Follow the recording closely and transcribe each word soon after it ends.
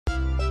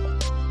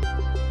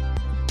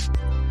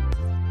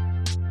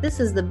This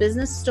is the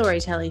Business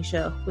Storytelling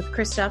Show with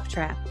Christoph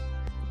Trapp.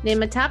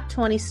 Name a top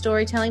 20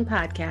 storytelling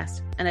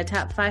podcast and a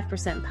top 5%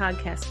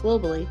 podcast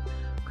globally.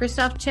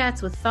 Christoph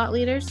chats with thought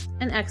leaders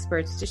and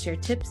experts to share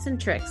tips and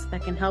tricks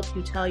that can help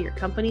you tell your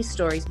company's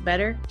stories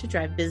better to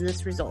drive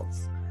business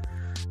results.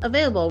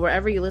 Available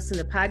wherever you listen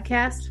to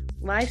podcasts,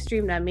 live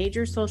streamed on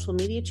major social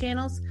media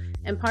channels,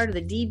 and part of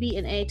the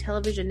DB&A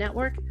television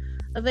network,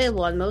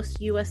 available on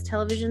most U.S.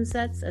 television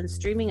sets and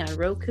streaming on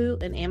Roku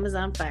and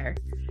Amazon Fire.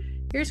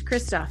 Here's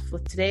Christoph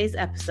with today's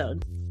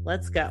episode.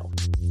 Let's go.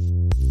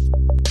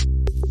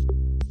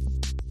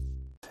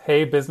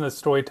 Hey, business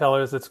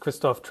storytellers, it's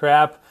Christoph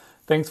Trapp.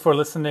 Thanks for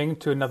listening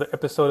to another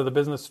episode of the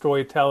Business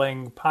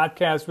Storytelling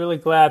Podcast. Really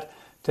glad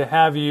to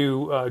have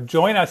you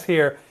join us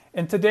here.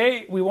 And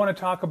today we want to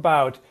talk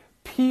about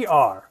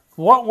PR.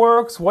 What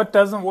works, what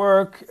doesn't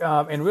work,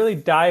 and really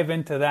dive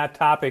into that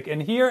topic.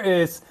 And here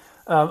is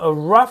a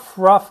rough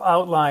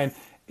outline.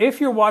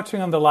 If you're watching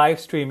on the live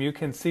stream, you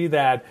can see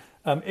that.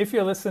 If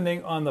you're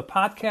listening on the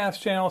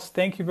podcast channels,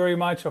 thank you very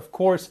much. Of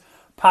course,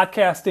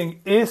 podcasting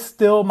is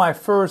still my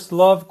first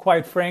love,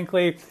 quite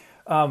frankly,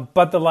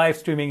 but the live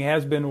streaming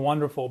has been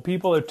wonderful.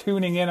 People are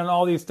tuning in on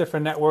all these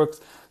different networks,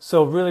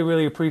 so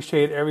really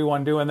appreciate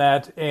everyone doing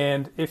that.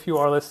 And if you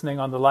are listening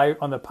on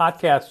the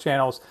podcast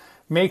channels,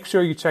 make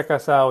sure you check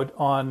us out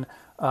on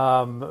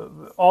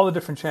all the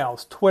different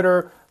channels: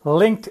 Twitter,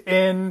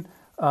 LinkedIn,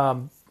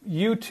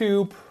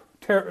 YouTube,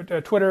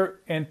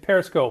 Twitter, and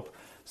Periscope.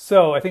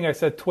 So I think I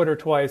said Twitter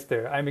twice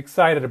there. I'm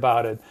excited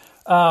about it.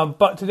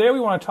 But today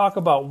we want to talk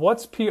about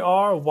what's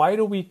PR, why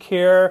do we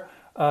care,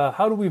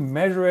 how do we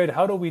measure it,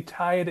 how do we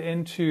tie it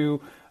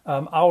into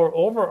our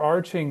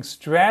overarching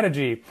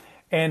strategy.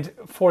 And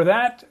for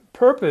that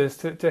purpose,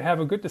 to have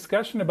a good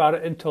discussion about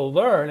it and to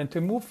learn and to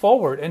move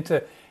forward and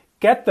to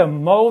get the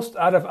most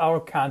out of our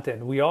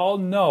content. We all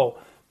know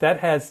that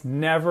has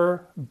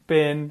never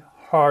been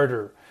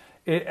harder.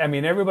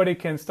 Everybody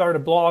can start a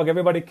blog,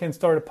 everybody can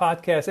start a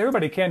podcast,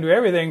 everybody can do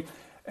everything,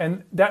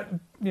 and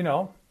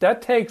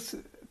that takes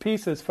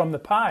pieces from the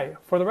pie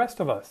for the rest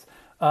of us,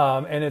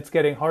 and it's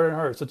getting harder and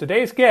harder. So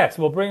today's guest,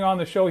 we'll bring on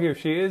the show here.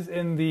 She is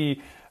in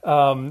the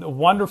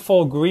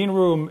wonderful green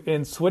room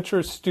in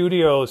Switcher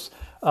Studios.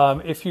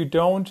 If you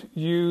don't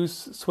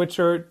use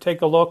Switcher,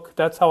 take a look.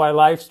 That's how I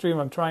live stream.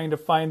 I'm trying to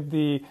find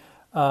the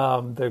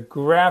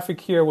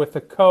graphic here with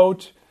the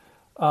code.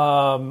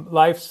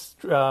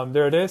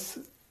 There it is.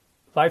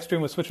 Live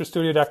stream with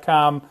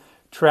switcherstudio.com.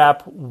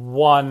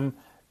 Trap1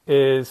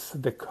 is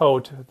the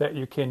code that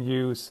you can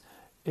use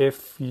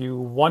if you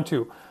want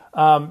to.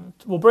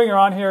 We'll bring her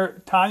on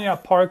here.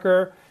 Tonya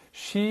Parker.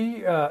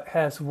 She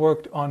has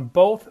worked on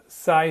both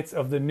sides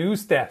of the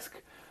news desk.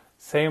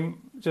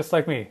 Same, just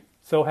like me.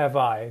 So have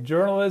I.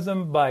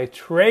 Journalism by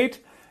trade.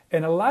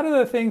 And a lot of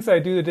the things I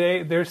do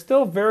today, they're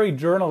still very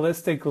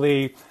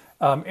journalistically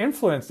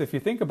influenced, if you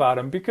think about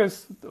them,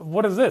 because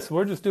what is this?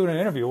 We're just doing an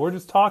interview. We're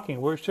just talking.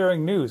 We're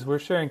sharing news. We're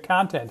sharing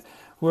content.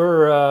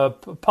 We're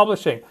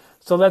publishing.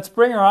 So let's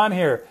bring her on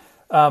here.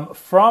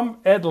 From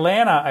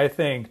Atlanta, I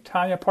think.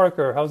 Tonya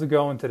Parker, how's it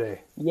going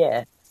today?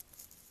 Yes.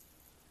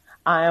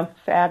 I am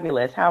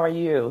fabulous. How are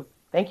you?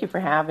 Thank you for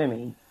having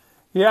me.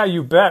 Yeah,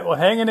 you bet. Well,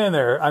 hanging in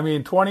there.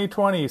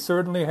 2020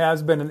 certainly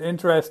has been an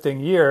interesting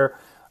year,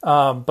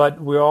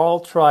 but we all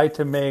try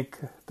to make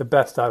the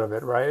best out of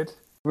it, right?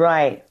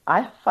 Right.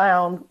 I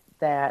found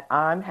that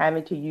I'm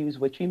having to use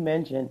what you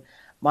mentioned,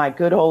 my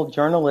good old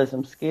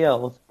journalism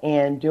skills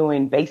and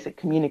doing basic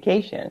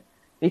communication,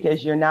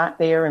 because you're not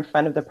there in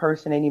front of the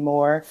person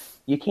anymore.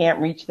 You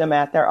can't reach them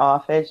at their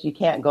office. You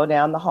can't go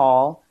down the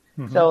hall.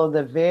 Mm-hmm. So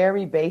the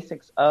very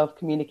basics of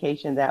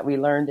communication that we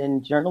learned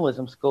in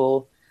journalism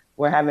school,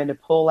 we're having to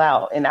pull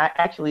out. And I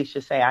actually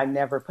should say I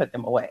never put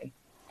them away.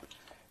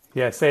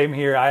 Yeah, same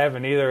here. I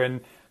haven't either.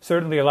 And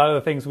certainly a lot of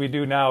the things we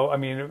do now,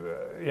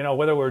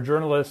 whether we're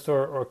journalists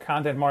or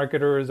content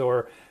marketers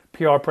or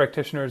PR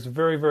practitioners,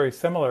 very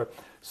similar.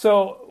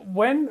 So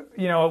when,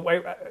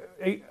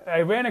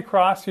 I ran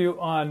across you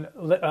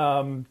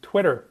on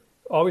Twitter,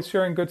 always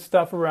sharing good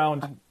stuff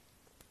around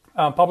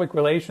public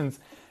relations.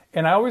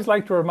 And I always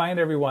like to remind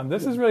everyone,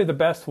 this is really the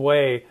best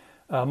way,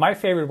 my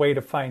favorite way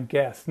to find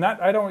guests.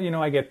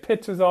 I get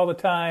pitches all the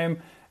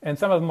time, and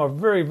some of them are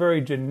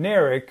very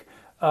generic.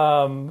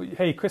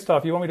 Hey,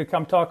 Christoph, you want me to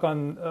come talk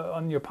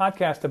on your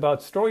podcast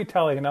about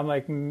storytelling? And I'm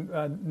like,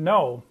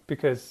 no,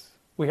 because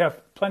we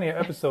have plenty of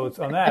episodes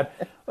on that.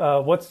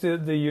 What's the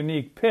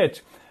unique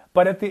pitch?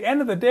 But at the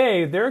end of the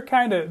day,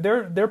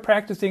 they're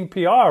practicing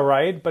PR,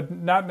 right? But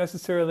not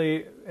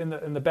necessarily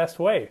in the best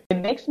way. It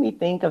makes me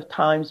think of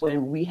times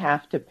when we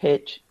have to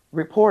pitch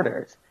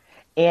reporters.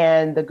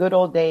 And the good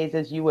old days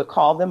is you would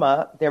call them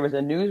up. There was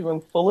a newsroom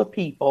full of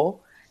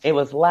people. It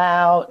was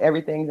loud.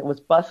 Everything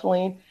was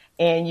bustling.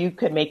 And you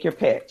could make your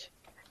pitch.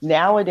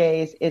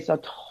 Nowadays, it's a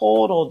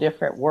total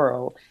different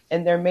world.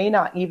 And there may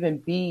not even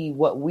be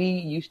what we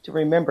used to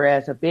remember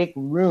as a big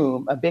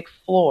room, a big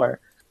floor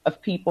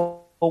of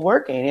people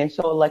working. And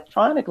so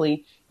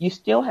electronically, you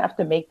still have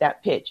to make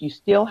that pitch. You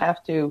still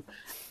have to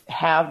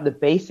have the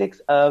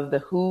basics of the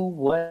who,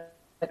 what,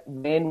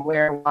 when,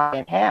 where, why,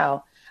 and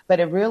how. but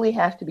it really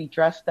has to be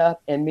dressed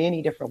up in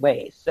many different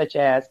ways, such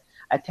as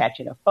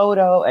attaching a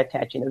photo,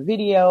 attaching a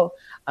video,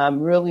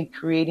 really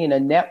creating a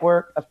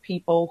network of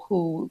people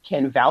who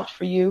can vouch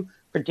for you,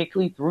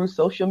 particularly through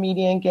social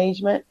media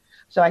engagement.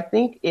 So I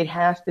think it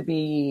has to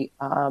be,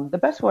 the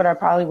best word I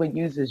probably would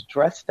use is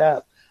dressed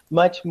up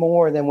much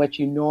more than what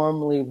you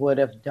normally would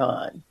have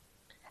done.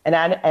 And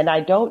I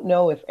don't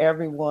know if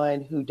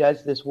everyone who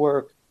does this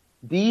work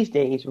these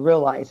days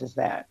realizes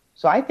that.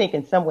 So I think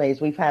in some ways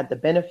we've had the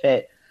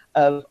benefit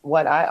of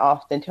what I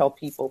often tell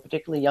people,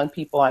 particularly young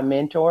people I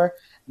mentor,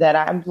 that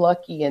I'm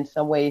lucky in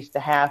some ways to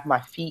have my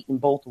feet in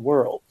both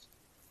worlds.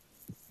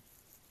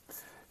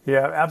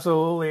 Yeah,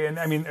 absolutely. And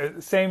I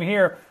mean, same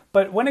here.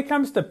 But when it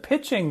comes to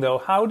pitching, though,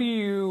 how do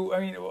you, I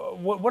mean,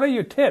 what are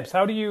your tips?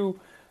 How do you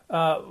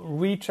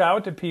reach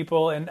out to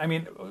people? And I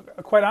mean,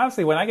 quite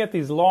honestly, when I get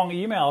these long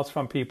emails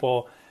from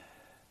people,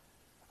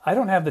 I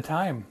don't have the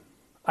time.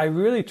 I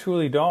really,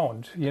 truly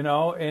don't, you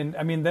know? And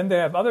I mean, then they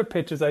have other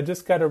pitches. I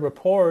just got a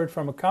report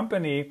from a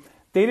company.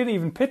 They didn't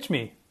even pitch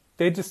me.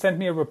 They just sent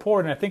me a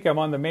report, and I think I'm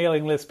on the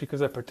mailing list because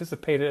I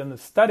participated in the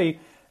study.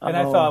 And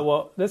I thought,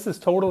 well, this is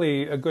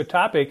totally a good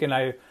topic. And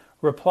I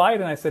replied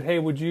and I said, hey,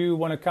 would you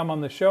want to come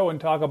on the show and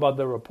talk about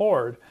the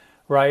report,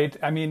 right?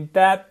 I mean,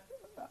 that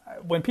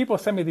when people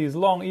send me these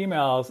long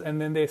emails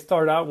and then they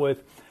start out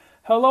with,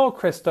 hello,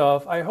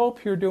 Christoph, I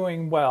hope you're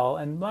doing well.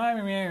 And blah,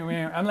 blah, blah,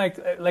 blah. I'm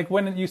like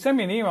when you send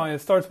me an email and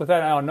it starts with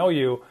that, I don't know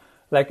you,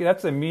 like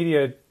that's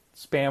immediate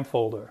spam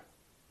folder.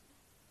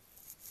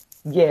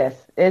 Yes,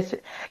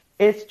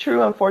 it's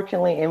true,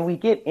 unfortunately, and we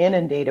get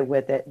inundated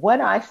with it.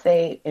 What I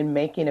say in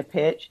making a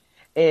pitch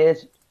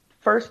is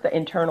first the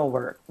internal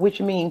work,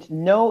 which means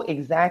know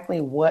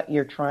exactly what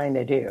you're trying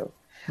to do.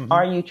 Mm-hmm.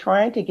 Are you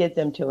trying to get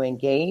them to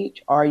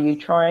engage? Are you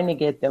trying to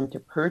get them to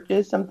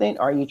purchase something?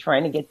 Are you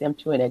trying to get them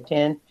to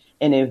attend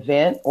an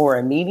event or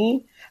a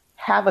meeting?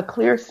 Have a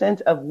clear sense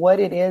of what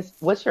it is.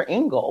 What's your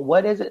end goal?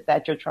 What is it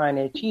that you're trying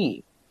to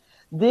achieve?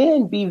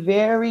 Then be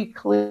very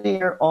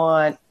clear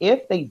on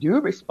if they do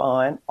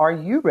respond, are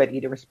you ready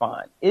to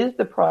respond? Is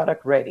the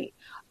product ready?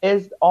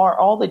 Are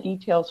all the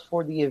details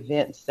for the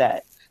event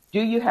set?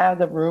 Do you have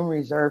the room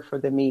reserved for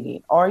the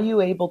meeting? Are you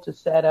able to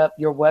set up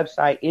your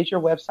website? Is your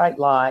website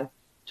live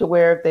to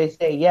where if they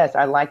say, yes,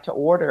 I'd like to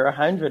order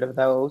 100 of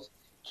those,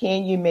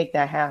 can you make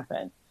that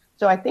happen?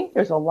 So I think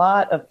there's a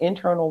lot of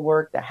internal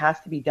work that has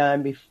to be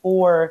done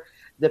before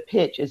the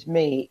pitch is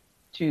made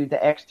to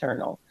the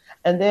external.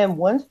 And then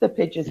once the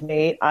pitch is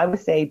made, I would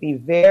say be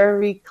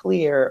very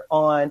clear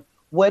on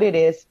what it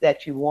is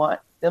that you want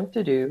them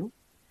to do,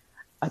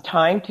 a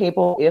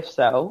timetable if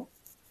so.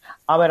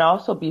 I would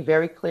also be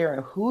very clear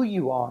on who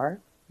you are,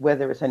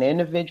 whether it's an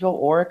individual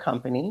or a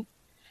company.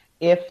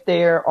 If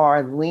there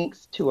are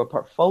links to a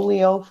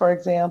portfolio, for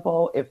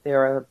example, if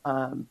there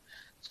are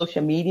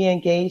social media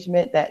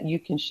engagement that you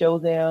can show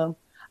them,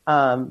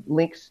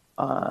 links,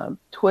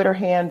 Twitter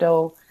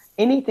handle,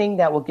 anything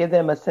that will give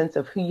them a sense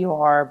of who you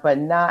are, but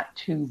not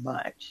too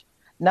much,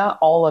 not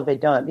all of it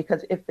done.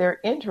 Because if they're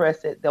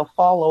interested, they'll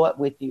follow up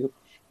with you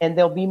and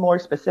they'll be more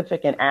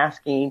specific in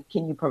asking,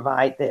 can you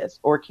provide this?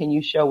 Or can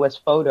you show us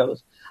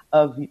photos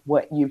of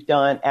what you've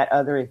done at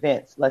other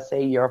events? Let's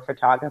say you're a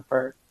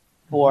photographer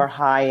for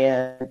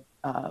high-end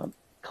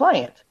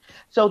clients.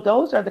 So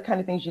those are the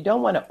kind of things you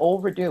don't want to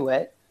overdo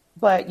it,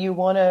 but you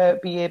want to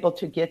be able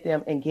to get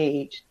them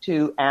engaged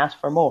to ask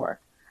for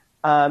more.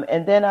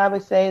 And then I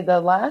would say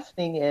the last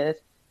thing is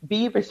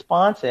be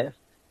responsive.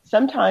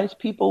 Sometimes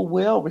people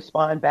will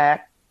respond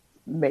back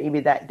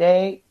maybe that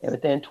day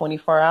within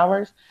 24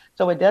 hours.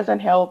 So it doesn't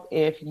help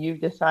if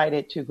you've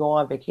decided to go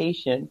on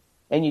vacation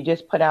and you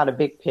just put out a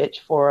big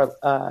pitch for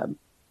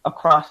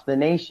across the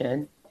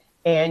nation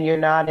and you're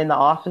not in the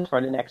office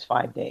for the next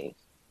 5 days.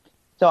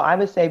 So I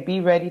would say be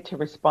ready to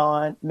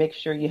respond. Make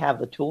sure you have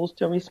the tools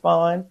to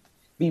respond.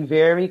 Be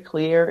very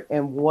clear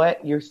in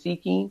what you're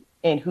seeking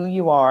and who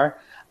you are,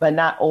 but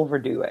not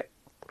overdo it.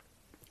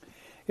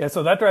 Yeah,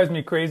 so that drives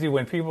me crazy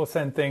when people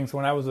send things.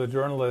 When I was a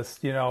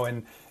journalist, you know,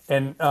 and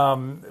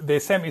they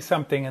sent me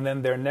something and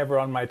then they're never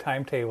on my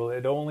timetable.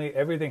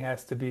 Everything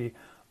has to be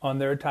on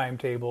their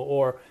timetable.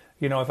 Or,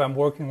 you know, if I'm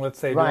working, let's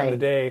say during the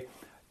day,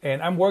 and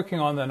I'm working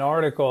on an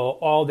article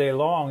all day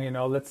long, you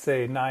know, let's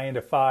say 9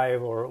 to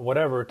 5 or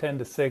whatever, 10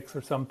 to 6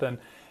 or something,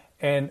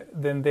 and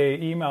then they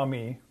email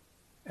me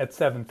at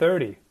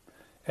 7:30.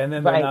 And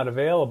then they're not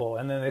available.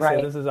 And then they say,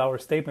 this is our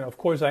statement. Of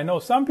course, I know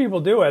some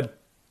people do it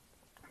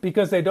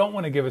because they don't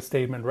want to give a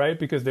statement, right?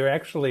 Because they're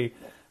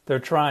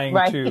trying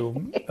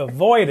to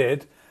avoid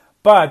it.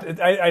 But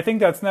I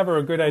think that's never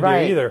a good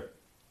idea either.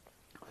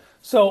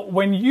 So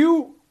when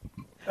you...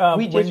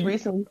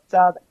 recently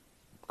saw that.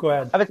 Go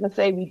ahead. I was going to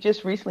say, we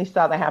just recently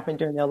saw that happen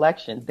during the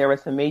election. There were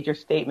some major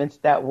statements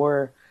that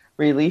were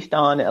released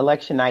on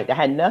election night that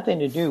had nothing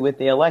to do with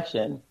the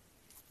election.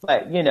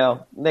 But, you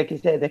know, like you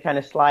said, they kind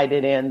of slide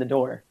it in the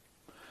door.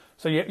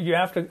 So you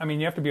have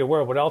to be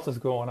aware of what else is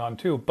going on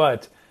too.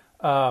 But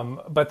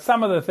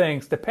some of the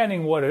things,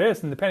 depending what it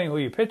is and depending who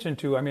you pitch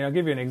into, I mean, I'll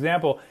give you an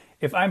example.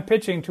 If I'm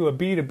pitching to a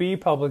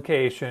B2B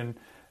publication,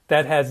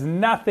 that has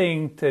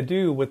nothing to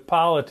do with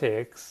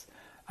politics.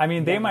 I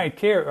mean, they might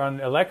care on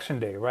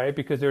election day, right?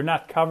 Because they're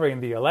not covering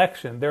the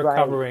election. They're Right.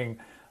 covering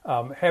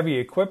heavy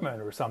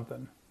equipment or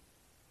something.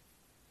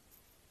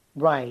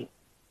 Right.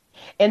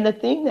 And the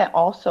thing that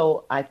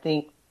also I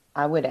think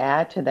I would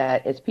add to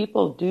that is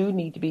people do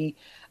need to be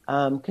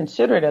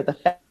considerate of the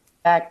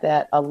fact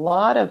that a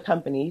lot of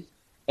companies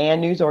and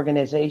news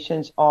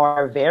organizations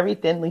are very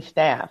thinly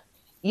staffed,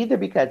 either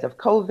because of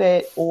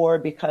COVID or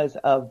because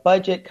of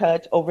budget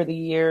cuts over the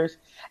years.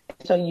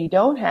 So you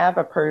don't have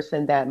a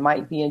person that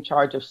might be in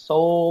charge of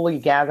solely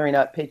gathering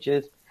up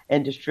pitches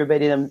and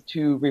distributing them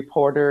to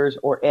reporters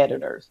or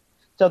editors.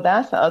 So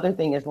that's the other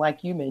thing is,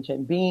 like you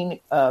mentioned, being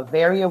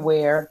very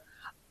aware,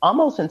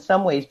 almost in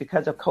some ways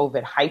because of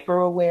COVID, hyper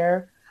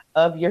aware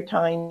of your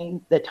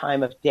timing, the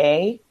time of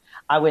day.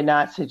 I would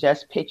not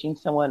suggest pitching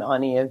someone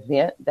on an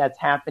event that's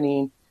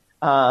happening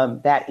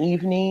that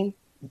evening,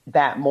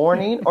 that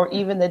morning, or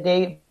even the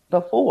day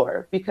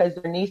before, because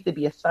there needs to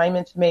be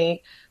assignments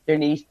made. There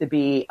needs to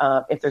be,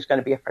 if there's going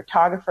to be a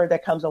photographer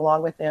that comes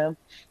along with them,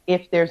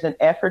 if there's an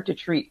effort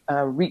to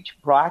reach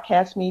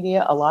broadcast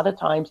media, a lot of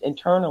times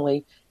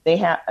internally,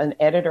 an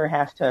editor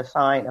has to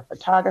assign a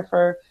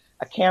photographer,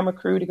 a camera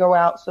crew to go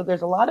out. So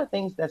there's a lot of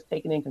things that's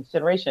taken in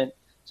consideration.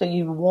 So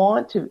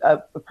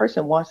a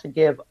person wants to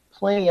give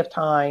plenty of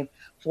time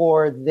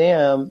for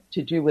them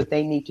to do what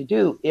they need to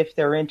do if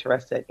they're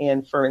interested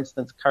in, for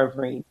instance,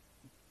 covering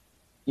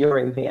your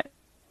event.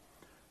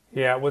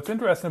 Yeah, what's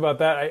interesting about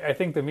that, I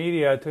think the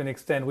media, to an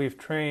extent, we've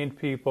trained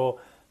people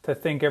to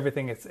think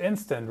everything is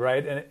instant,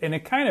 right? And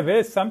it kind of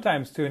is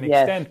sometimes to an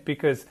extent,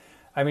 because,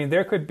 I mean,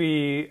 there could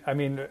be, I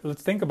mean,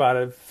 let's think about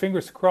it.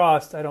 Fingers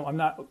crossed, I'm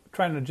not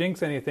trying to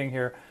jinx anything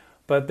here,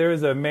 but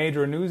there's a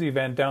major news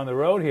event down the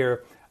road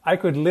here. I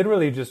could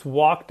literally just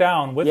walk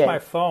down with my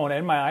phone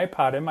and my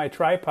iPod and my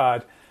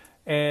tripod,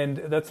 and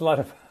that's a lot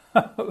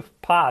of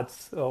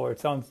pots,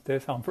 they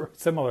sound very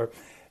similar.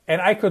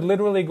 And I could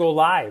literally go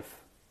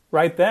live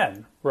right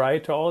then,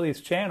 right, to all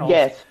these channels.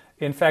 Yes.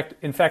 In fact,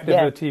 if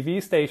the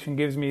TV station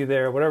gives me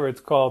their, whatever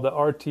it's called, the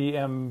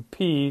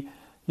RTMP,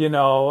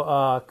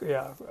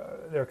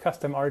 their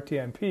custom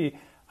RTMP,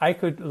 I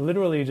could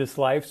literally just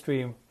live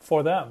stream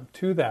for them,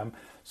 to them.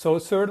 So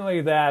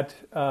certainly that,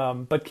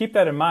 but keep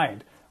that in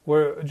mind,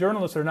 where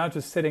journalists are not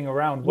just sitting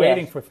around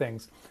waiting for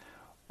things.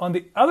 On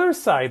the other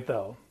side,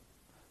 though,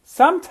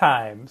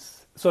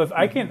 sometimes, so if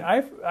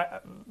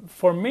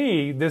for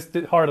me, this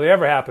did hardly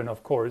ever happen,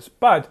 of course,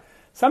 but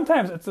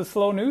sometimes it's a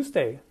slow news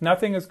day.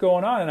 Nothing is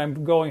going on, and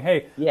I'm going,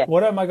 hey,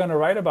 what am I going to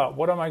write about?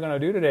 What am I going to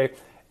do today?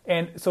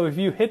 And so if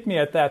you hit me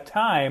at that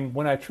time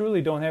when I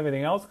truly don't have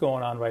anything else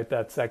going on right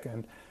that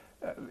second,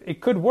 it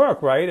could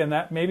work, right?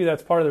 And maybe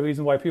that's part of the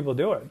reason why people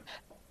do it.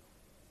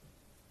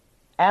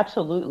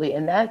 Absolutely,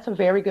 and that's a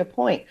very good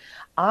point.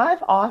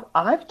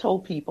 I've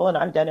told people, and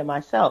I've done it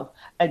myself,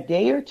 a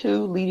day or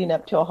two leading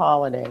up to a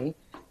holiday,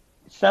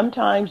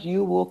 sometimes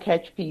you will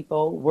catch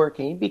people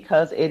working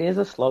because it is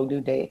a slow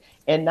news day,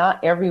 and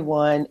not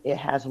everyone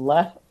has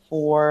left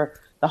for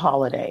the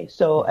holiday.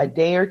 So a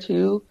day or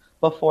two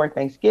before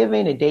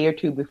Thanksgiving, a day or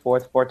two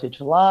before the 4th of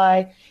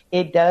July,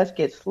 it does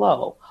get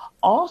slow.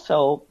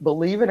 Also,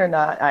 believe it or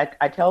not,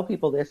 I tell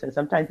people this, and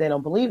sometimes they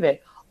don't believe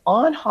it,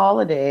 on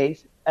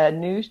holidays, a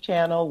news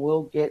channel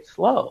will get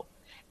slow.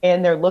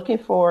 And they're looking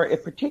for,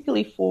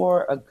 particularly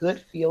for a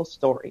good feel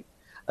story.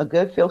 A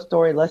good feel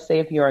story, let's say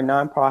if you're a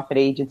nonprofit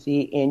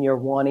agency and you're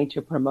wanting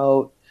to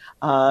promote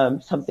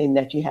something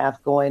that you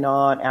have going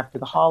on after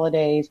the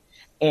holidays,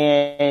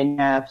 and you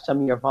have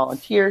some of your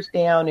volunteers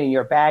down and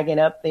you're bagging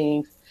up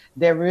things,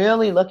 they're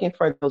really looking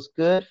for those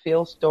good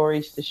feel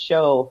stories to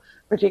show,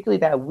 particularly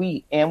that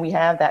week. And we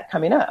have that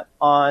coming up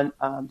on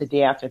the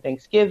day after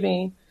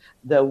Thanksgiving,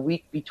 the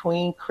week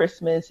between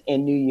Christmas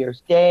and New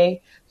Year's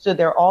Day. So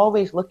they're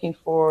always looking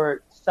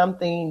for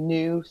something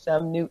new,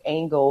 some new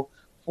angle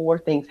for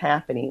things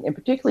happening. And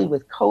particularly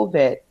with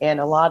COVID and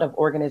a lot of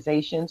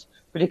organizations,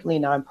 particularly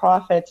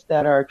nonprofits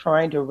that are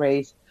trying to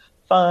raise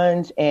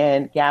funds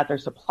and gather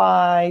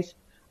supplies,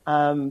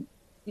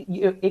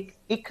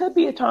 it could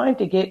be a time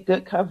to get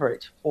good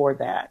coverage for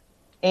that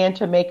and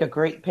to make a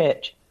great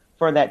pitch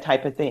for that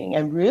type of thing.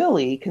 And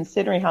really,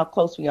 considering how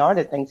close we are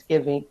to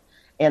Thanksgiving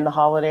and the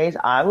holidays,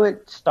 I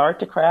would start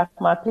to craft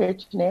my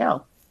pitch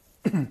now.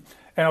 And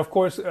of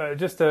course,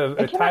 just a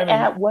can timing. I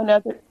add one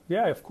other?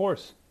 Yeah, of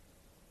course.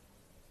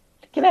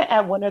 Can I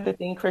add one other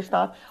thing,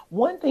 Christoph?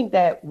 One thing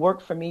that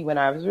worked for me when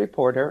I was a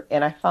reporter,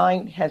 and I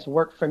find has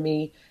worked for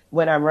me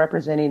when I'm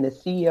representing the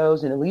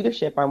CEOs and the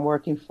leadership I'm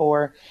working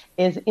for,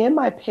 is in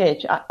my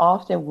pitch, I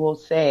often will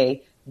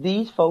say,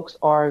 these folks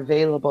are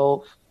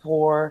available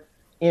for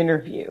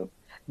interview.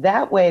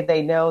 That way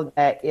they know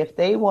that if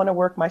they want to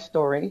work my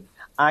story,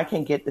 I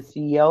can get the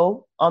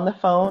CEO on the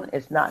phone.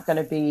 It's not going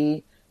to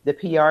be the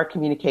PR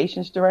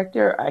communications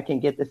director. I can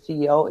get the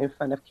CEO in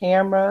front of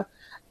camera.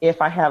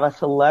 If I have a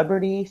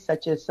celebrity,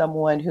 such as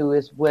someone who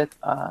is with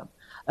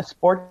a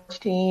sports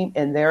team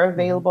and they're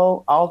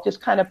available, I'll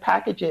just kind of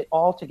package it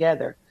all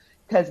together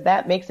because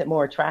that makes it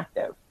more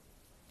attractive.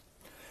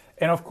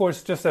 And of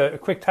course, just a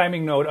quick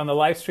timing note on the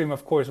live stream.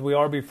 Of course, we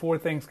are before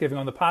Thanksgiving.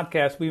 On the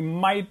podcast, we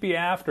might be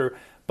after,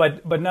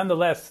 but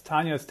nonetheless,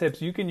 Tonya's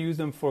tips, you can use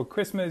them for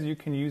Christmas. You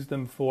can use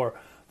them for,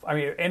 I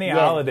mean, any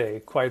holiday,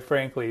 quite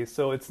frankly.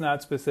 So it's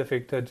not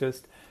specific to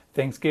just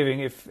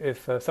Thanksgiving.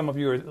 If some of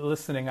you are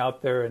listening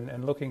out there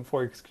and looking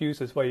for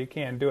excuses why you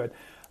can't do it,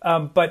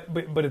 but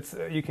it's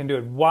you can do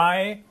it.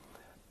 Why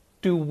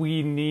do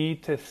we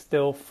need to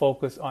still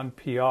focus on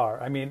PR?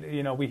 I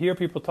mean, we hear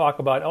people talk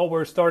about, oh,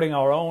 we're starting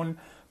our own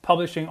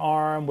publishing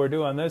arm, we're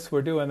doing this,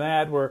 we're doing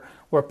that, we're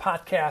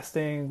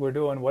podcasting, we're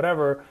doing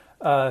whatever,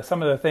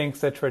 some of the things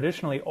that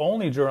traditionally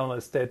only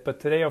journalists did. But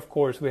today, of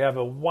course, we have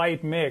a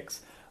wide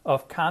mix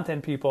of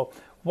content people.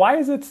 Why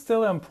is it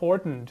still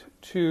important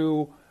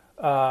to,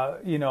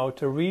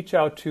 to reach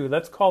out to,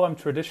 let's call them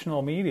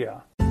traditional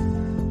media?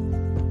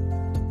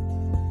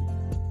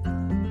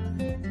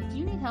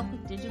 Help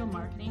with digital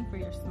marketing for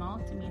your small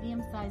to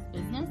medium-sized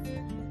business?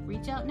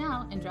 Reach out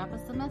now and drop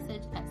us a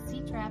message at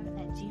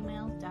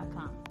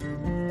ctrap@gmail.com.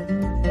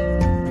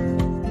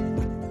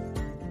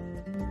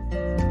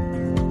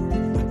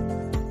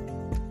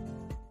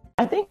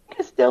 I think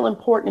it's still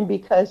important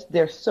because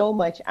there's so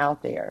much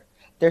out there.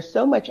 There's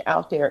so much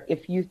out there.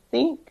 If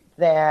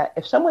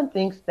someone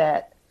thinks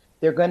that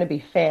they're going to be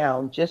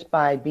found just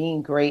by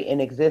being great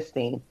and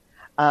existing,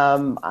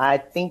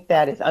 I think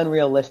that is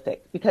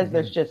unrealistic because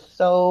there's just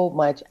so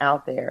much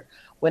out there.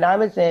 When I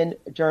was in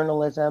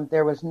journalism,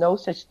 there was no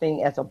such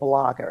thing as a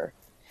blogger.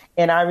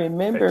 And I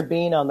remember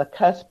being on the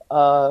cusp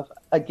of,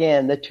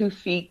 again, the 2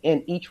 feet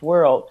in each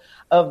world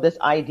of this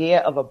idea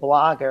of a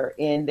blogger.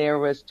 And there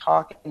was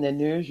talk in the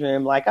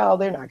newsroom like, oh,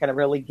 they're not going to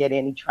really get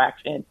any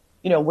traction.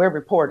 We're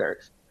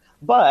reporters.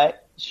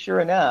 But sure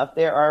enough,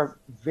 there are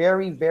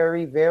very,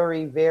 very,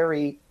 very,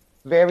 very,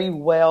 very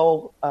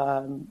well,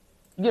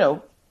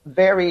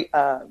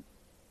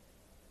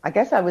 I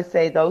guess I would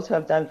say those who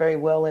have done very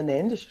well in the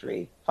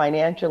industry,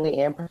 financially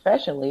and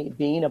professionally,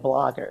 being a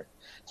blogger.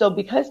 So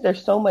because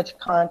there's so much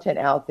content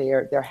out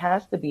there, there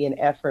has to be an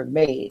effort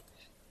made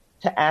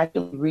to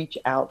actually reach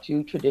out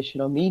to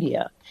traditional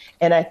media.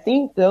 And I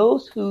think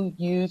those who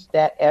use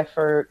that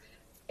effort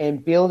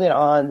and build it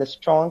on the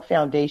strong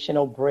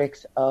foundational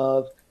bricks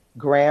of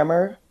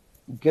grammar,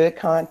 good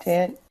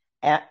content,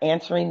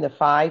 answering the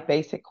 5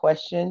 basic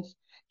questions,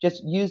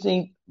 just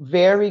using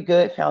very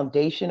good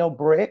foundational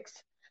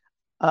bricks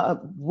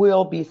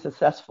will be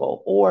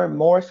successful or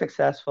more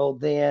successful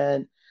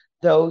than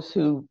those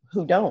who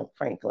don't,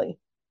 frankly.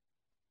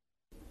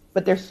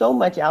 But there's so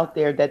much out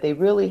there that they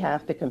really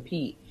have to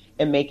compete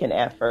and make an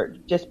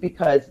effort just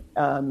because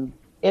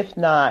if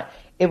not,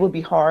 it will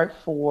be hard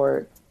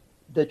for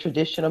the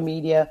traditional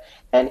media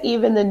and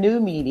even the new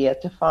media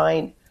to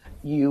find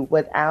you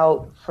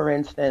without, for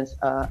instance,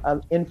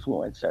 an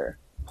influencer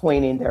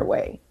pointing their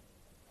way.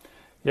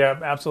 Yeah,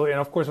 absolutely.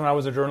 And of course, when I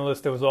was a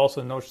journalist, there was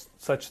also no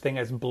such thing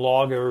as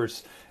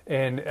bloggers.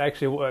 And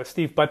actually,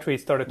 Steve Buttrey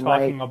started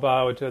talking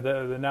about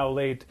the now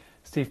late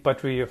Steve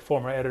Buttrey, a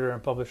former editor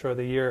and publisher of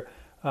the year,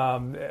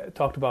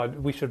 talked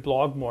about we should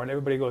blog more. And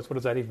everybody goes, what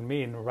does that even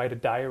mean? Write a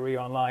diary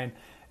online.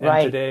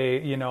 And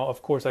today,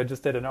 of course, I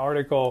just did an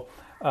article.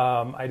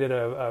 I did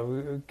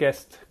a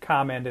guest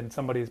comment in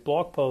somebody's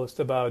blog post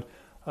about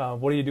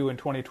what do you do in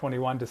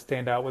 2021 to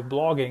stand out with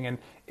blogging? And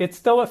it's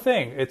still a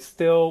thing. It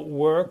still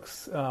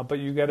works, but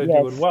you got to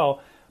do it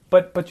well.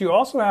 But you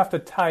also have to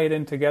tie it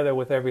in together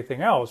with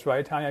everything else,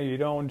 right, Tonya? You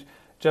don't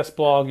just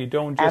blog. You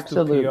don't just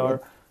do PR.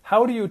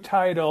 How do you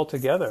tie it all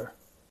together?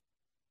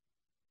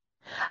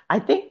 I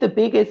think the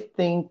biggest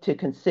thing to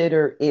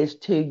consider is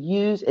to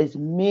use as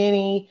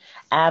many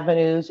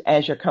avenues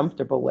as you're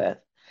comfortable with.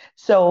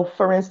 So,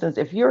 for instance,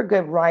 if you're a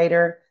good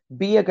writer,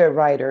 be a good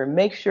writer.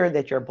 Make sure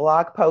that your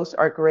blog posts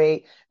are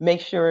great.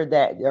 Make sure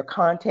that your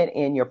content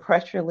in your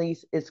press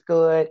release is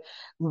good.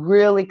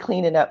 Really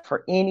clean it up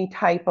for any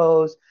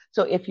typos.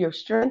 So if your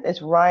strength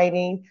is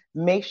writing,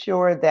 make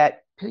sure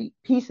that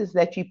pieces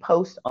that you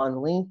post on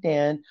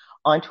LinkedIn,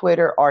 on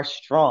Twitter are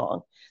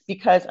strong.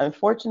 Because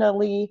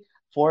unfortunately,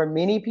 for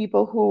many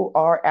people who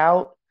are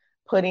out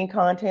putting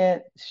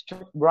content,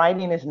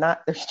 writing is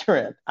not their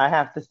strength, I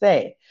have to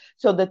say.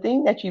 So the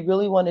thing that you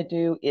really want to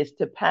do is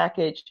to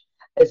package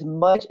as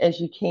much as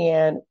you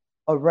can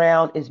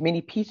around as many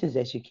pieces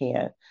as you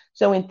can.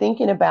 So in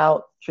thinking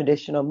about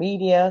traditional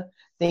media,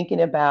 thinking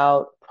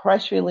about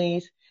press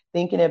release,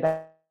 thinking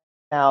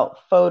about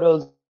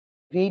photos,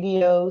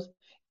 videos,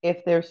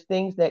 if there's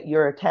things that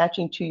you're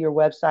attaching to your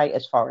website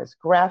as far as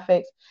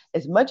graphics,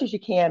 as much as you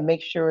can,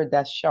 make sure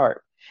that's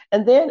sharp.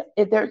 And then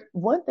if there's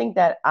one thing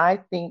that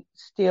I think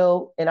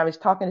still, and I was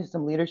talking to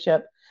some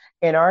leadership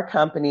in our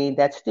company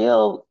that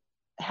still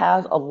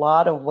has a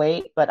lot of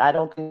weight, but I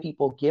don't think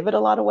people give it a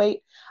lot of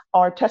weight,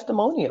 are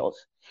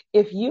testimonials.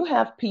 If you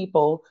have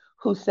people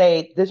who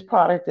say this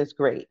product is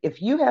great,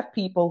 if you have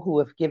people who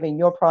have given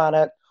your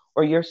product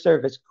or your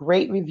service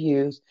great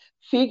reviews,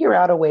 figure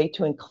out a way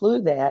to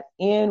include that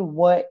in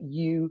what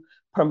you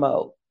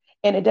promote.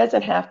 And it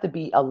doesn't have to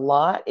be a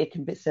lot. It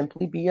can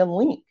simply be a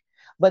link.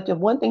 But the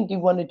one thing you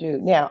want to do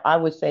now, I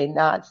would say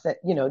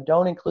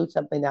don't include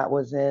something that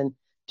was in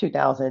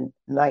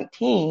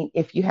 2019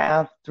 if you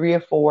have 3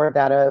 or 4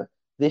 that are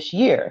this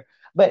year.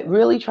 But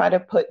really try to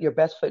put your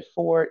best foot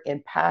forward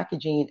in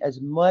packaging as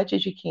much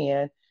as you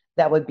can.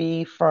 That would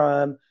be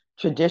from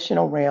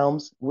traditional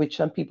realms, which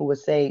some people would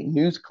say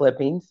news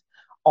clippings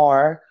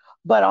are,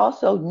 but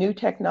also new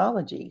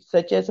technology,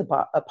 such as a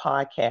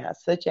podcast,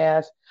 such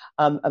as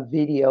a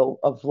video,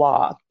 a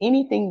vlog,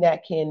 anything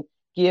that can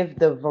give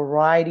the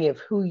variety of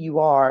who you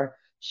are,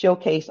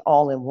 showcase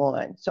all in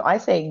one. So I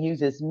say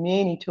use as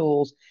many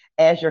tools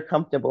as you're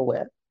comfortable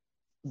with.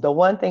 The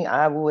one thing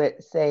I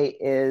would say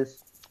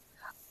is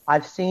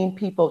I've seen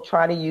people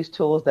try to use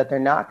tools that they're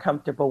not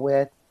comfortable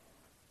with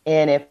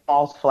and it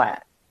falls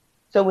flat.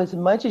 So as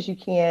much as you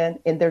can,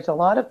 and there's a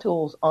lot of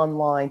tools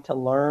online to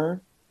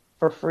learn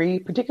for free,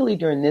 particularly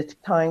during this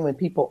time when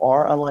people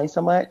are online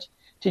so much,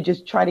 to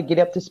just try to get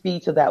up to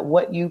speed so that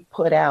what you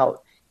put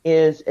out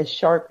is as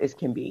sharp as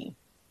can be.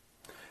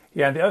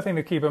 Yeah, and the other thing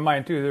to keep in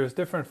mind too, there's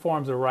different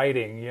forms of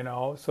writing,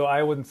 So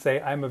I wouldn't say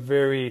I'm a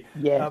very,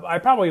 Yes. I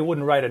probably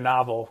wouldn't write a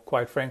novel,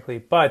 quite frankly,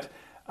 but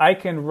I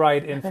can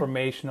write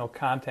informational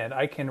content.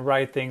 I can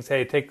write things,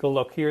 hey, take a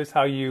look. Here's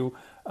how you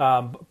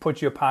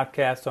put your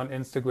podcast on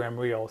Instagram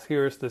Reels.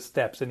 Here's the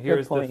steps, and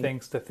here's the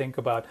things to think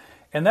about.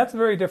 And that's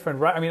very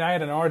different. I mean, I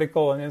had an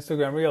article on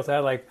Instagram Reels that had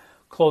like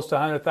close to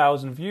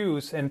 100,000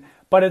 views,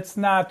 but it's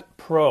not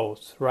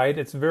prose, right?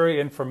 It's very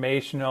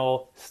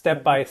informational,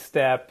 step by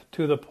step,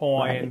 to the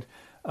point.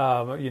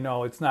 Right.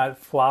 It's not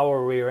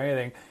flowery or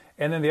anything.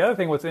 And then the other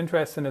thing, what's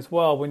interesting as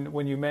well,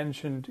 when you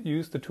mentioned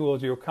use the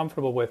tools you're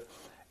comfortable with,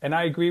 and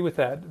I agree with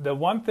that. The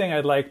one thing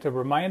I'd like to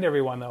remind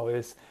everyone, though,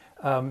 is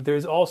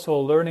there's also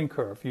a learning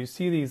curve. You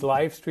see these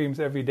live streams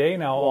every day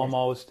now,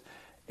 almost.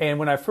 And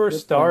when I first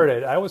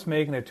started, I was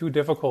making it too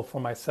difficult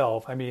for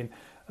myself. I mean,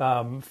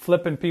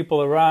 flipping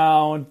people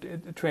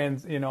around,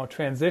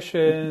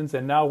 transitions,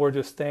 and now we're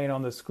just staying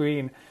on the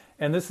screen.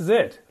 And this is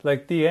it,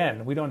 like the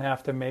end. We don't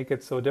have to make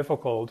it so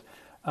difficult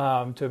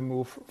to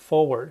move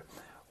forward.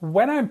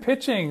 When I'm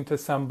pitching to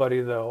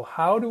somebody, though,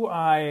 how do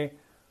I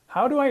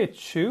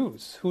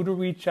choose who to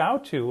reach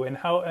out to, and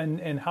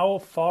how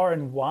far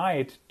and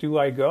wide do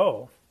I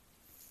go?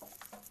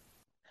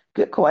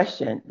 Good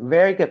question.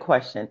 Very good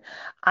question.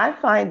 I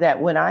find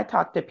that when I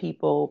talk to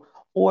people,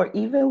 or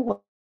even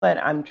when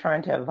I'm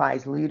trying to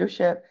advise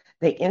leadership,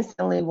 they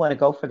instantly want to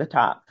go for the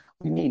top.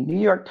 We need New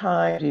York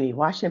Times, we need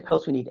Washington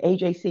Post, we need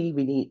AJC,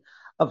 we need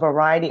a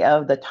variety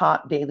of the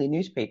top daily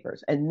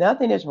newspapers. And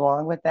nothing is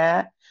wrong with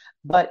that.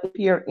 But if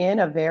you're in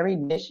a very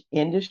niche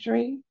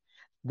industry,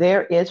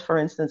 there is, for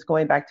instance,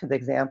 going back to the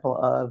example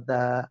of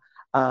the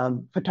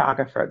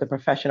photographer, the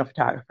professional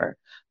photographer,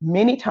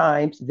 many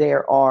times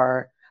there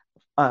are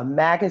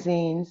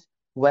magazines,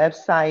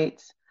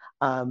 websites,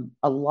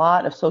 a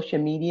lot of social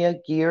media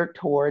geared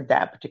toward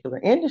that particular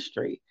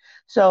industry.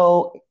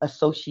 So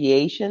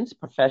associations,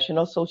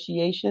 professional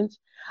associations,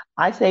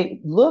 I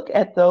say look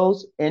at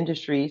those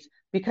industries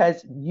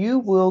because you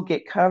will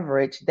get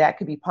coverage that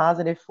could be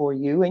positive for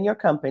you and your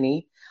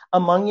company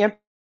among your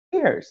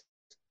peers.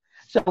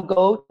 So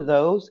go to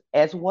those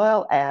as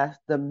well as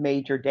the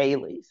major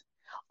dailies.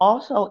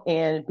 Also,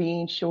 in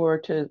being sure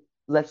to,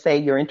 let's say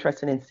you're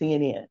interested in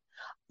CNN,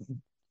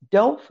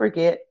 don't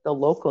forget the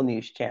local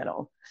news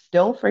channel.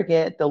 Don't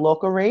forget the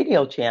local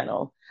radio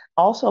channel.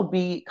 Also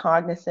be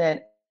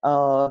cognizant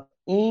of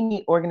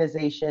any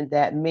organization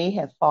that may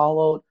have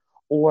followed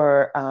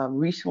or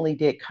recently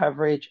did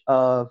coverage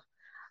of,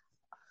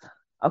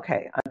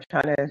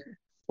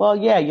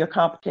 your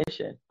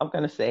competition. I'm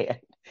going to say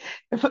it.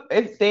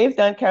 If they've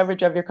done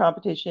coverage of your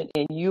competition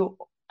and you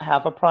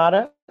have a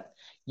product,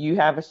 you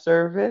have a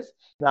service,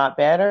 not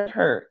bad or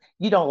hurt,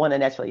 you don't want to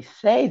necessarily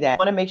say that. You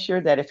want to make sure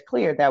that it's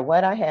clear that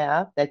what I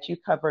have that you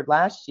covered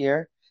last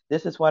year,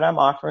 this is what I'm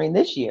offering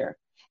this year.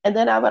 And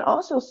then I would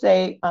also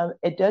say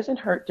it doesn't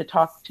hurt to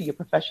talk to your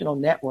professional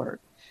network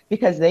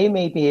because they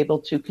may be able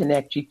to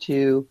connect you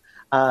to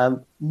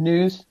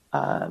news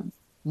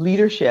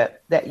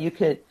leadership that you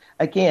could,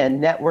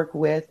 again, network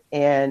with.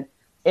 And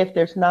if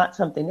there's not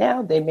something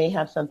now, they may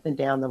have something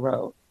down the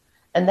road.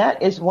 And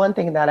that is one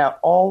thing that I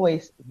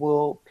always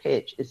will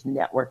pitch is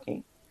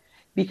networking,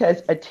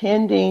 because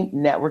attending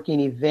networking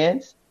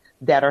events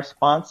that are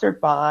sponsored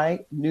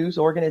by news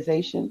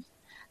organizations,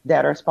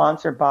 that are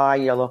sponsored by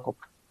your local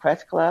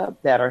press club,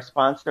 that are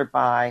sponsored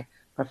by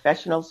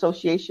professional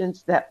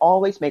associations, that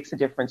always makes a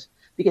difference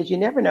because you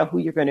never know who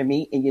you're going to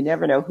meet and you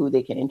never know who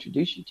they can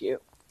introduce you to.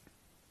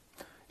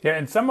 Yeah,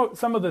 and some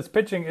of this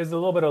pitching is a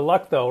little bit of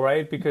luck, though,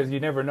 right? Because you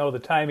never know the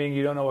timing.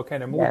 You don't know what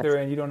kind of mood they're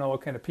in. You don't know what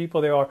kind of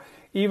people they are.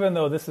 Even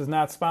though this is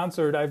not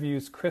sponsored, I've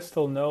used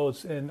Crystal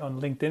Knows on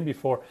LinkedIn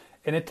before,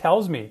 and it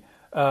tells me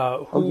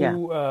what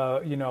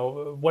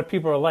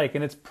people are like,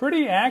 and it's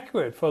pretty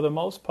accurate for the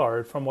most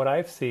part from what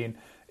I've seen.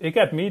 It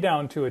got me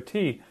down to a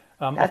T.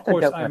 Of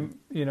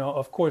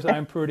course,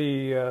 I'm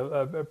pretty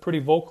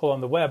vocal on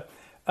the web.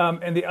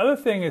 And the other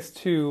thing is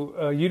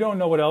you don't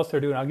know what else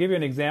they're doing. I'll give you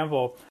an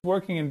example.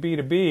 Working in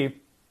B2B,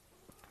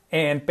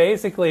 and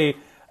basically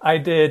I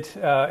did,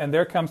 and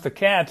there comes the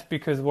cat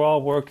because we're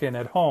all working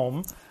at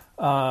home.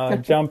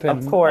 Of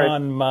jumping course.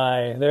 on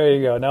my. There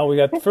you go. Now we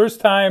got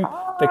first time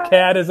the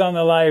cat is on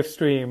the live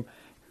stream.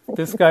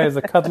 This guy is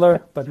a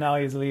cuddler, but now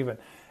he's leaving.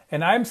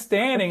 And I'm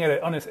standing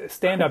on a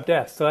stand-up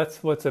desk, so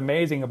that's what's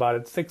amazing about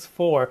it.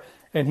 6'4",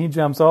 and he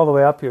jumps all the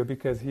way up here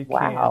because he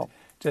can't Wow.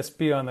 just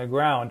be on the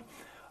ground.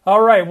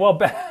 All right, well,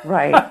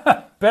 Right.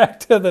 back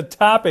to the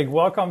topic.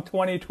 Welcome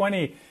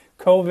 2020,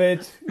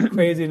 COVID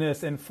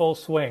craziness in full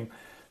swing.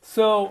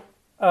 So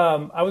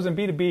I was in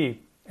B2B,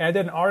 and I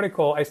did an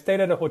article. I stayed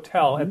at a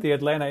hotel at the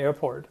Atlanta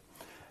airport,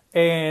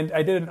 and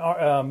I did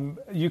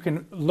you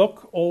can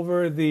look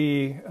over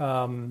the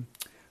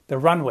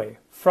runway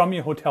from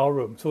your hotel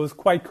room. So it was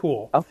quite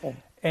cool. Okay.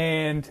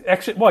 And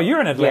actually, well, you're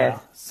in Atlanta,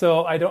 Yes.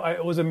 so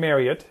it was a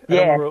Marriott. I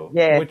don't Yeah. remember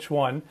Yeah. which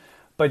one,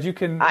 but you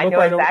can I look know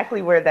right over.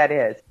 exactly where that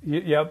is.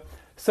 Yep.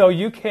 So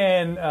you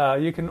can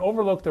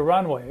overlook the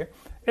runway.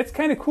 It's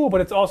kind of cool,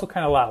 but it's also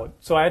kind of loud.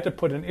 So I had to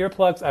put in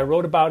earplugs. I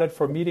wrote about it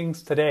for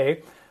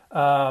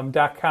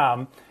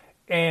meetingstoday.com,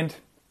 and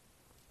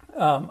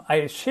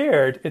I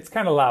shared. It's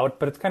kind of loud,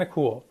 but it's kind of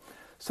cool.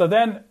 So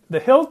then the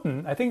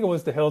Hilton, I think it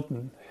was the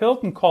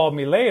Hilton called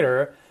me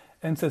later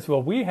and says,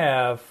 well, we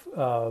have,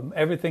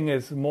 everything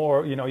is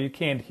more, you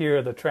can't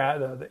hear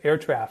the air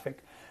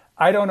traffic.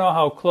 I don't know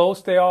how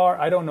close they are.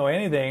 I don't know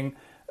anything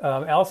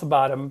else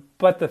about them.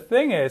 But the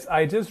thing is,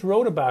 I just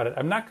wrote about it.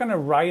 I'm not going to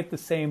write the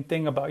same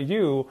thing about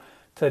you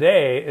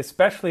today,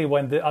 especially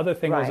when the other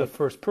thing was a Right.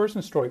 first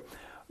person story.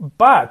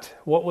 But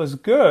what was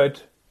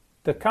good,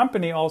 the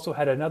company also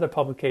had another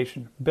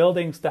publication,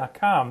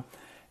 buildings.com.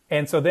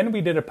 And so then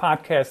we did a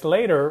podcast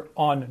later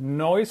on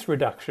noise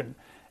reduction.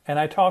 And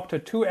I talked to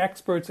two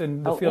experts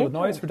in the field of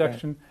noise Interesting.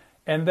 reduction.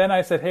 And then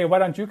I said, hey, why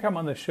don't you come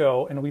on the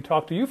show and we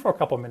talk to you for a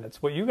couple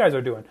minutes, what you guys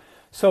are doing.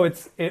 So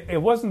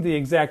it wasn't the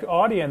exact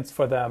audience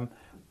for them,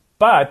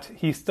 but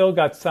he still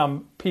got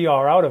some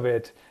PR out of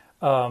it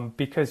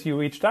because you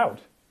reached out.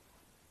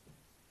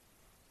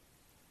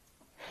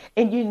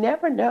 And you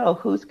never know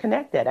who's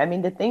connected. I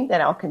mean, the thing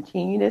that I'll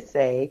continue to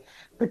say,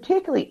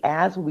 particularly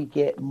as we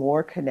get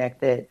more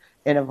connected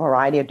in a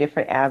variety of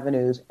different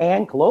avenues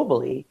and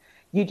globally,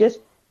 you just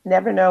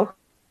never know who's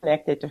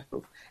connected to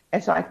who.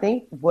 And so I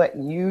think what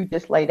you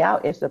just laid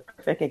out is a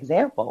perfect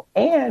example,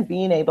 and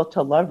being able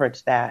to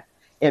leverage that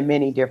in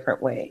many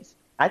different ways.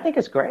 I think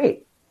it's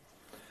great.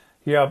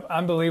 Yeah,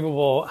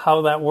 unbelievable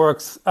how that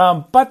works.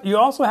 But you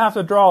also have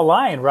to draw a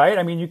line, right?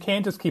 I mean, you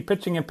can't just keep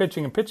pitching and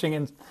pitching and pitching,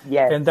 and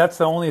Yes. that's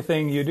the only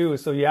thing you do.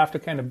 So you have to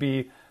kind of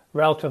be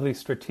relatively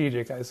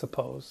strategic, I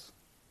suppose.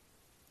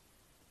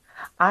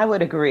 I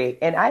would agree.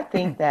 And I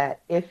think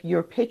that if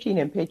you're pitching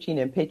and pitching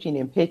and pitching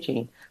and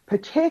pitching,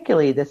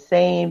 particularly the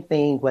same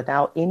thing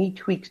without any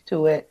tweaks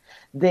to it,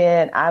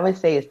 then I would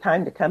say it's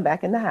time to come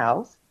back in the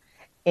house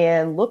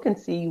and look and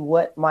see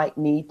what might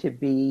need to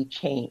be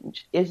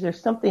changed. Is there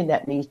something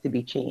that needs to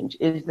be changed?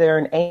 Is there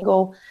an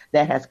angle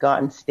that has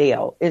gotten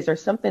stale? Is there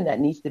something that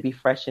needs to be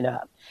freshened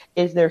up?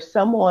 Is there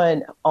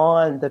someone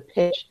on the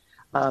pitch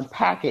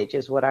package,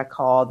 is what I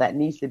call, that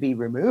needs to be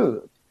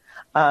removed?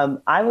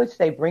 I would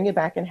say bring it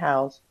back in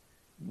house,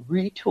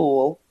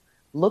 retool,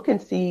 look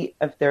and see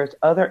if there's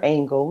other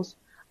angles,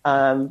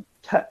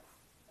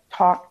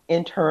 talk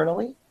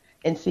internally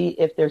and see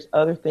if there's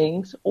other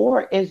things,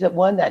 or is it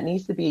one that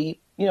needs to be,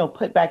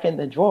 put back in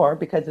the drawer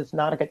because it's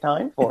not a good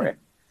time for it.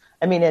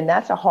 I mean, and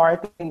that's a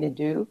hard thing to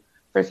do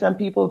for some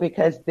people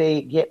because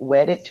they get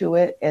wedded to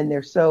it and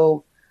they're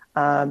so,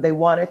 they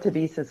want it to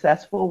be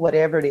successful,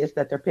 whatever it is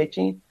that they're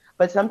pitching.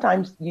 But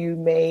sometimes you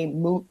may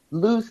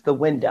lose the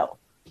window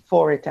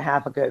for it to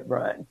have a good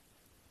run.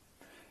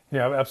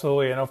 Yeah,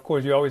 absolutely. And of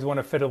course, you always want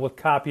to fiddle with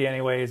copy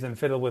anyways and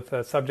fiddle with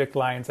subject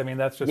lines. I mean,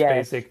 that's just Yes,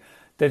 basic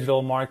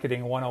digital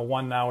marketing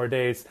 101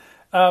 nowadays.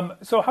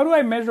 So how do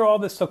I measure all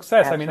this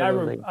success? I mean,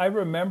 absolutely. I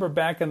remember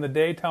back in the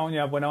day,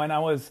 Tonya, when I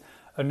was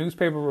a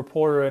newspaper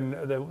reporter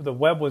and the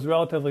web was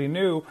relatively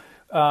new,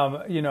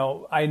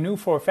 I knew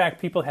for a fact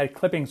people had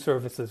clipping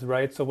services,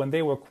 right? So when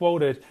they were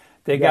quoted,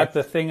 they got the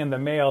Yes, thing in the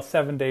mail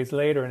 7 days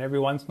later, and every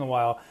once in a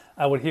while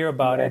I would hear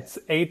about yes.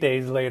 it 8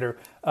 days later.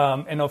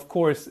 And of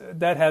course,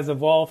 that has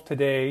evolved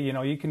today.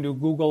 You can do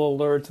Google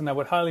alerts, and I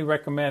would highly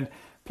recommend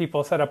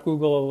people set up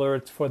Google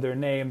alerts for their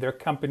name, their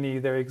company,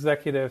 their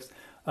executives,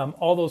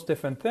 all those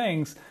different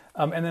things.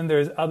 And then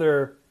there's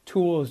other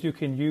tools you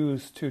can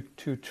use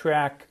to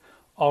track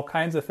all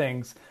kinds of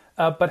things.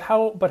 But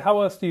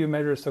how else do you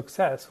measure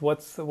success?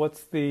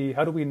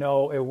 How do we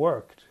know it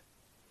worked?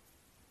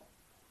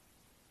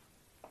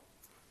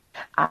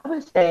 I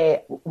would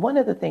say one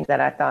of the things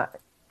that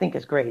think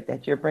is great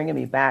that you're bringing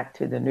me back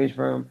to the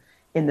newsroom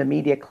in the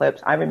media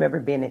clips. I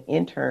remember being an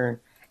intern,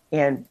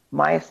 and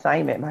my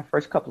assignment, my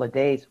first couple of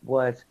days,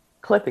 was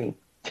clipping,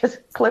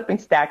 just clipping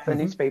stacks of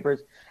Hmm. newspapers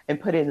and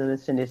putting them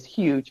in this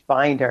huge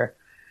binder.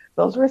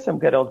 Those were some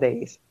good old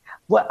days.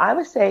 Well, I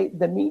would say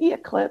the media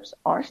clips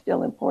are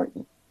still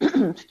important.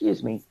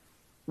 Excuse me.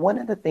 One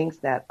of the things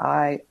that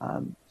I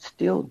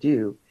still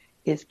do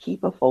is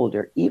keep a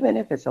folder, even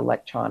if it's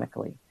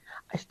electronically.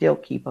 I still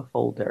keep a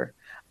folder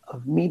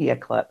of media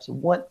clips.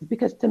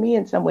 Because to me,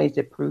 in some ways,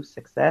 it proves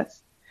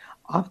success.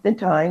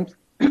 Oftentimes,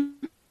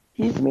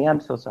 excuse me, I'm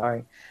so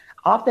sorry.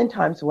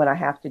 Oftentimes, when I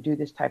have to do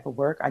this type of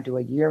work, I do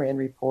a year-end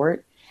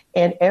report,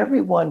 and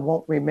everyone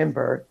won't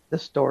remember the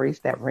stories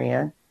that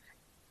ran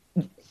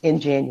in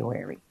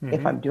January if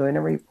Mm-hmm. I'm doing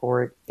a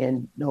report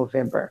in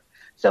November.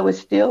 So it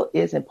still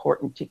is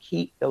important to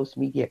keep those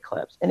media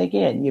clips. And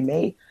again, you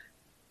may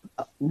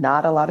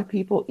not a lot of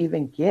people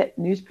even get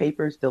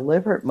newspapers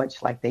delivered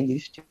much like they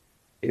used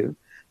to.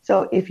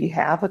 So if you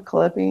have a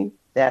clipping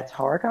that's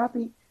hard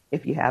copy,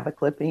 if you have a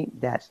clipping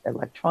that's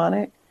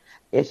electronic,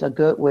 it's a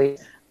good way.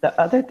 The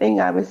other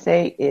thing I would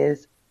say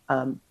is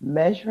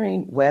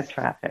measuring web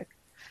traffic.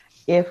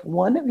 If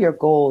one of your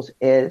goals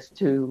is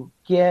to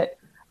get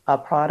a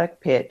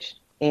product pitched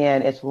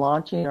and it's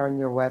launching on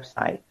your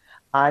website,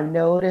 I've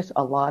noticed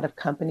a lot of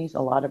companies,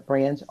 a lot of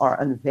brands are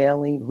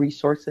unveiling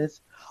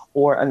resources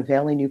or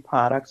unveiling new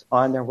products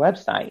on their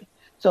website.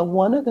 So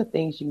one of the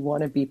things you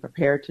want to be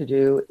prepared to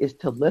do is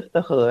to lift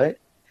the hood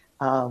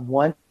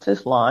once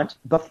it's launched,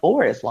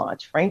 before it's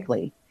launched,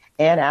 frankly,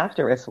 and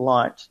after it's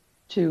launched,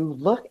 to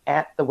look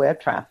at the web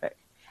traffic.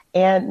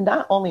 And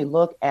not only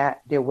look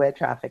at the web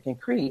traffic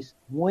increase,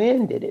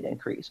 when did it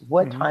increase?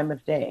 What Mm-hmm. time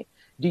of day?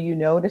 Do you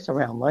notice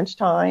around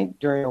lunchtime,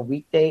 during a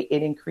weekday,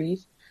 it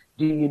increased?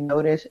 Do you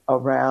notice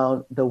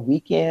around the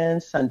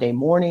weekends, Sunday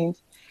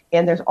mornings?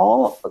 And there's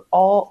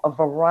all a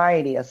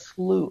variety, a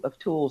slew of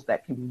tools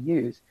that can be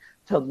used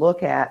to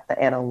look at the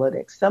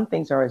analytics. Some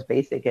things are as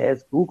basic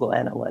as Google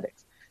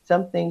Analytics.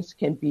 Some things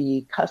can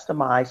be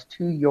customized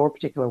to your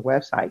particular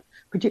website,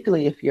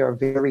 particularly if you're a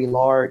very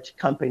large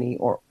company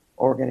or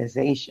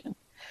organization.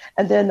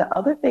 And then the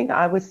other thing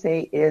I would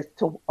say is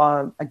to,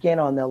 again,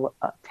 on the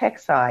tech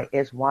side,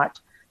 is watch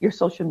your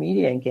social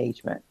media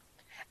engagement,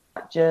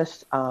 not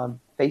just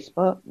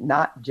Facebook,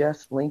 not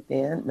just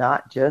LinkedIn,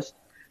 not just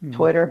Mm-hmm.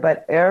 Twitter,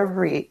 but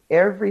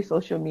every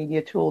social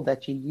media tool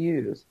that you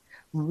use.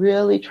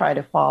 Really try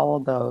to follow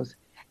those.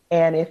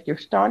 And if you're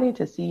starting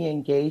to see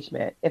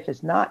engagement, if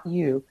it's not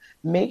you,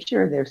 make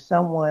sure there's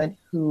someone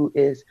who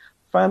is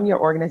from your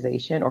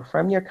organization or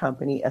from your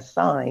company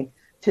assigned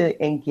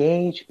to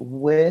engage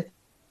with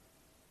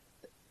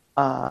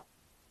uh,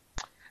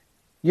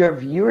 your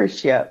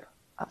viewership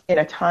in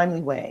a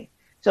timely way.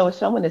 So if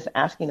someone is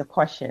asking a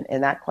question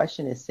and that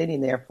question is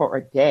sitting there for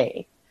a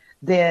day,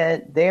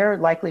 then they're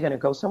likely going to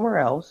go somewhere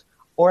else,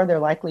 or they're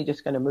likely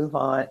just going to move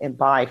on and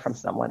buy from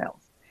someone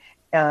else.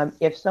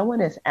 If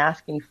someone is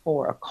asking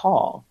for a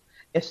call,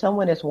 if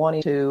someone is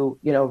wanting to,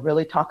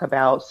 really talk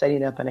about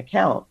setting up an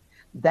account,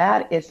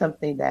 that is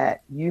something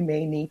that you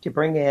may need to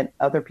bring in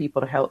other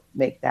people to help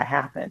make that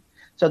happen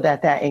so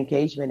that that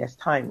engagement is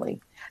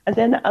timely. And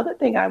then the other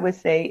thing I would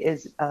say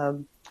is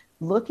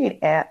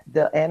looking at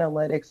the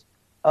analytics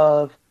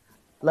of,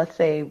 let's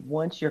say,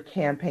 once your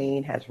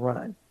campaign has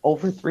run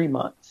over 3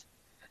 months,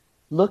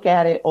 look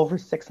at it over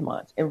 6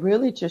 months and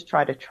really just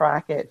try to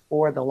track it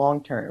for the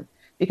long term.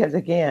 Because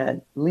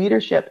again,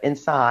 leadership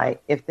inside,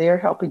 if they're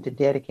helping to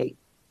dedicate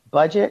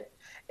budget,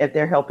 if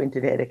they're helping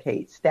to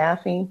dedicate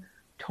staffing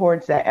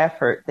towards that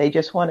effort, they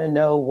just want to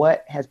know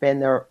what has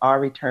been our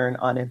return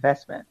on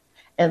investment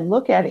and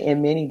look at it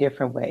in many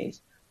different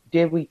ways.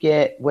 Did we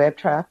get web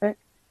traffic?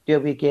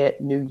 Did we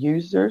get new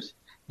users?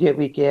 Did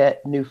we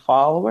get new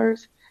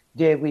followers?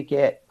 Did we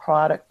get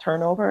product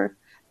turnover?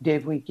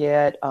 Did we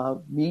get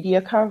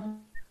media coverage?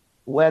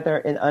 Whether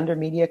in under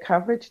media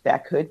coverage,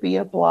 that could be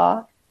a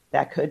blog,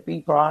 that could be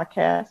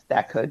broadcast,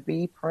 that could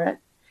be print.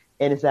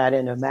 And is that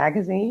in a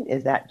magazine?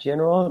 Is that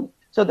general?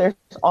 So there's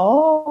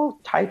all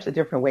types of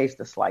different ways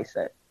to slice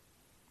it.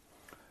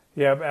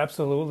 Yeah,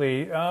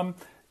 absolutely.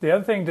 The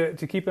other thing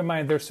to keep in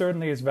mind, there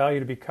certainly is value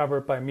to be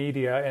covered by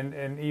media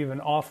and even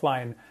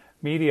offline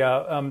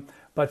media.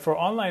 But for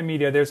online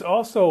media, there's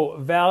also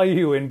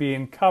value in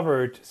being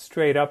covered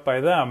straight up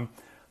by them.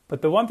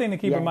 But the one thing to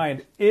keep in Yes.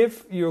 mind,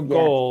 if your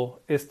goal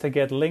is to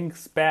get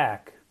links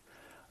back,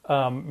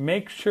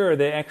 make sure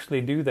they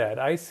actually do that.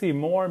 I see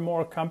more and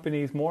more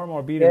companies, more and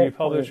more B2B Good point.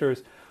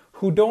 publishers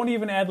who don't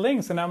even add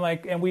links. And I'm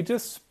like, and we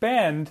just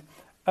spend,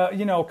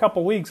 a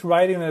couple weeks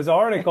writing this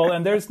article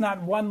and there's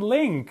not one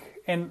link.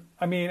 And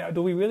I mean,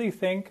 do we really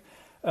think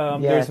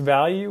there's Yes.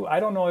 value?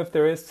 I don't know if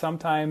there is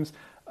sometimes.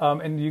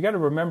 And you got to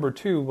remember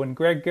too, when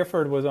Greg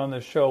Gifford was on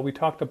the show, we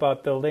talked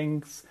about the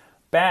links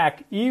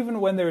back. Even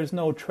when there is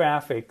no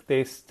traffic,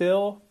 they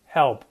still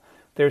help.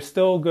 They're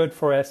still good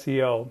for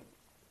SEO.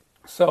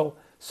 So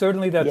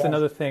certainly that's Yes.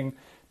 another thing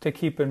to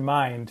keep in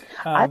mind.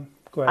 I,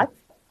 Go I, ahead.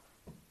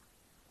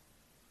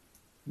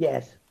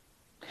 yes.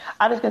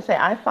 I was going to say,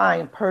 I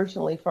find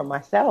personally for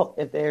myself,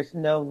 if there's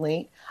no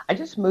link, I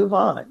just move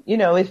on.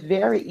 It's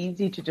very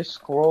easy to just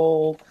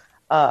scroll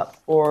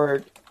up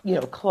or,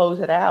 close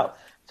it out.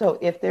 So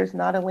if there's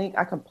not a link,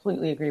 I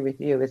completely agree with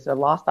you. It's a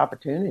lost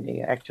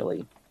opportunity,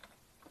 actually.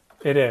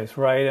 It is,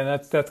 right? And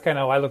that's kind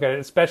of how I look at it,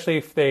 especially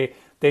if they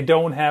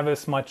don't have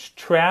as much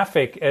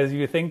traffic as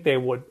you think they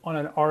would on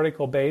an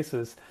article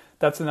basis.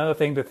 That's another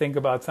thing to think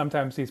about.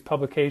 Sometimes these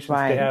publications,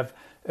 they Right. have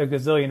a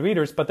gazillion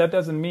readers, but that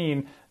doesn't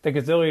mean the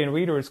gazillion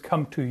readers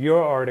come to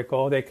your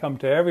article. They come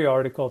to every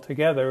article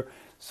together.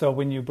 So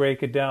when you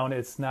break it down,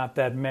 it's not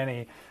that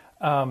many.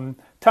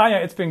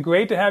 Tonya, it's been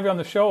great to have you on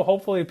the show.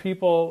 Hopefully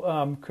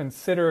people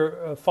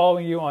consider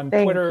following you on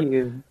Twitter. Thank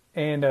you.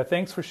 And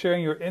thanks for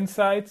sharing your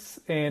insights.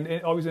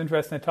 And always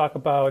interesting to talk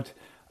about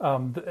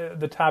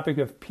the topic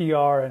of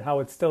PR and how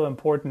it's still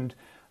important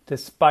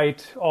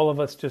despite all of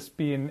us just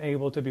being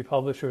able to be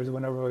publishers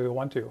whenever we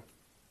want to.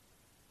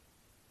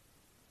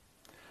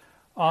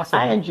 Awesome.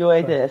 I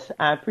enjoyed this.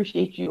 I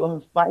appreciate you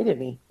inviting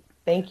me.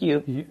 Thank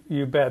you.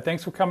 You bet.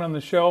 Thanks for coming on the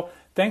show.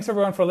 Thanks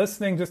everyone for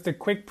listening. Just a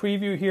quick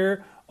preview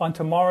here on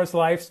tomorrow's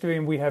live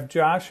stream. We have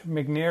Josh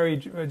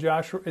McNary.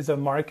 Josh is a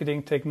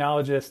marketing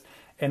technologist,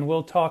 and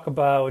we'll talk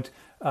about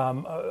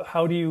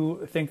how do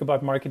you think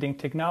about marketing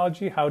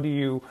technology? How do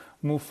you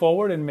move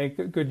forward and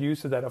make good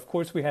use of that? Of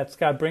course, we had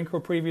Scott Brinker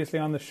previously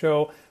on the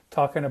show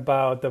talking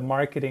about the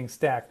marketing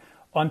stack.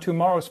 On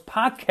tomorrow's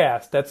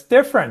podcast, that's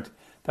different.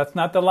 That's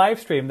not the live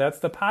stream. That's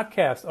the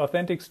podcast,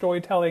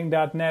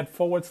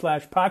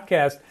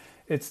 authenticstorytelling.net/podcast.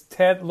 It's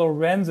Ted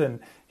Lorenzen.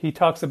 He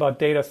talks about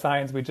data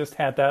science. We just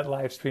had that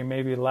live stream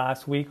maybe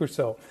last week or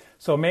so.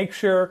 So make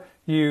sure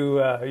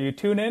you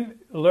tune in,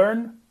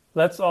 learn.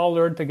 Let's all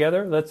learn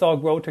together. Let's all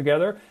grow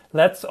together.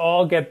 Let's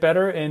all get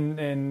better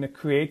and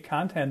create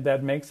content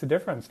that makes a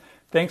difference.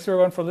 Thanks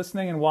everyone for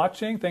listening and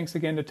watching. Thanks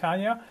again to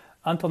Tonya.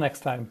 Until next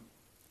time.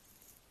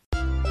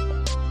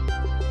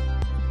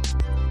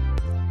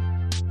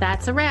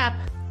 That's a wrap.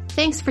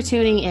 Thanks for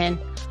tuning in.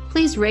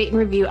 Please rate and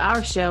review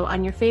our show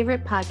on your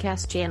favorite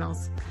podcast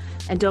channels.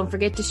 And don't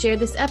forget to share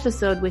this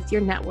episode with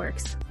your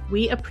networks.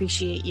 We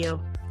appreciate you.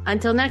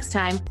 Until next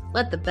time,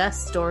 let the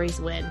best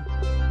stories win.